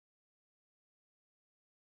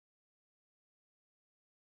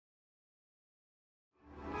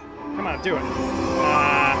do it.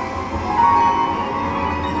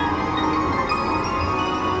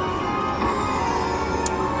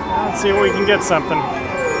 Let's see if we can get something.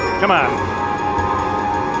 Come on.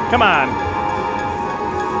 Come on.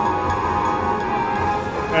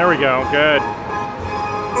 There we go. Good.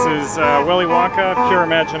 This is Willy Wonka, Pure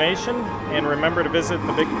Imagination. And remember to visit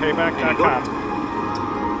thebigpayback.com.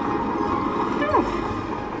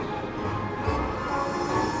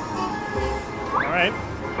 Alright.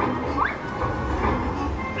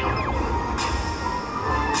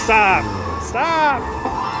 Stop! Stop!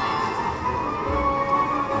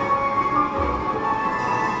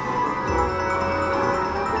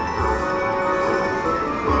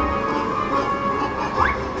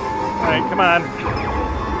 Alright, come on.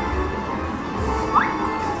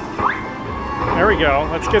 There we go.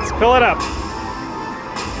 Let's fill it up.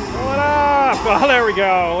 Fill it up! Oh, there we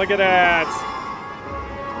go. Look at that.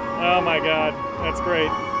 Oh my god. That's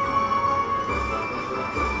great.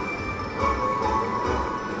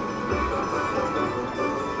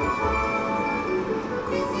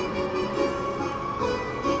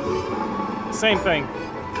 Same thing.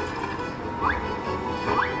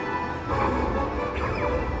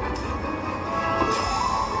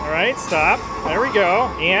 All right, stop. There we go.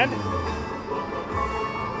 And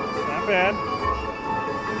not bad.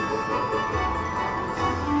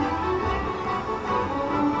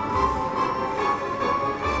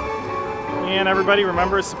 And everybody,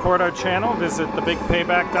 remember to support our channel. Visit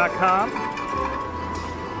thebigpayback.com.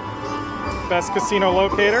 Best casino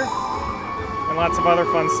locator, and lots of other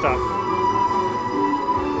fun stuff.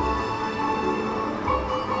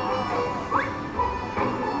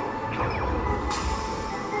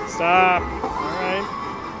 Stop. All right.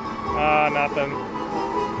 Nothing.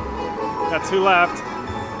 Got 2 left.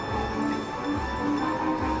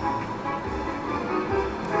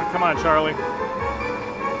 Oh, come on, Charlie.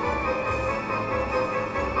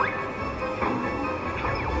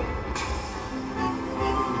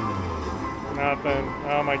 Nothing.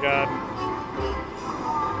 Oh my god.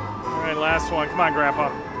 All right, last one. Come on,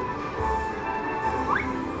 Grandpa.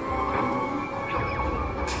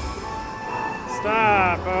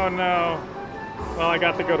 Stop! Oh no. Well, I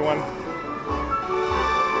got the good one.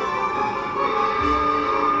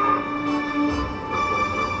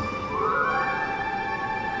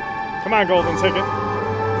 Come on, golden ticket.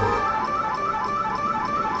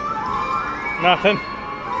 Nothing.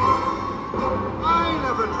 I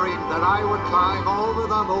never dreamed that I would climb over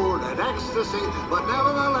the moon in ecstasy, but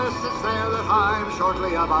nevertheless it's there that I'm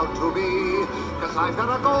shortly about to be, 'cause I've got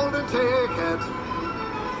a golden ticket.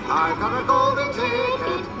 I've got a golden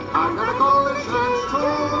ticket. I've got a golden chance to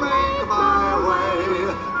make my way.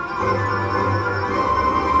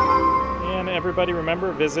 And everybody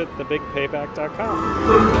remember, visit thebigpayback.com.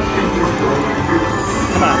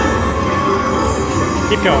 Come on.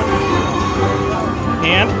 Keep going.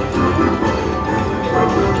 And?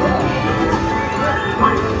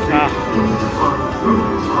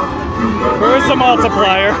 Where's the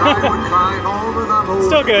multiplier?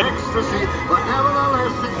 Still good.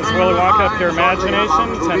 It's Willy Wonka, Pure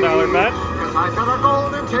Imagination, $10 bet.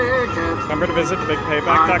 Remember to visit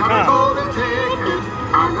thebigpayback.com.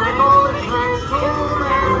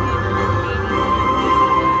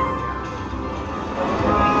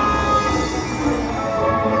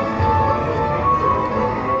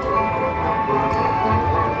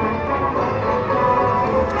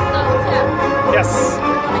 Yes. All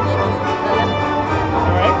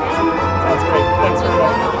right. That's great. Thanks for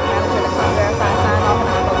that.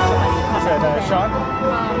 Is that Sean?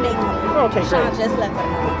 Oh, okay, Sean great. just left her.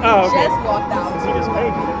 Oh, okay. Just walked out. He just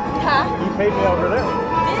paid you. Huh? He paid me over there.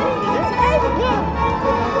 Did he? Today? Yeah.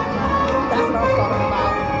 That's what I'm talking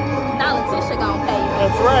about. Now Letitia gonna pay you.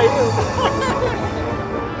 That's right.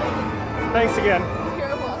 Thanks again.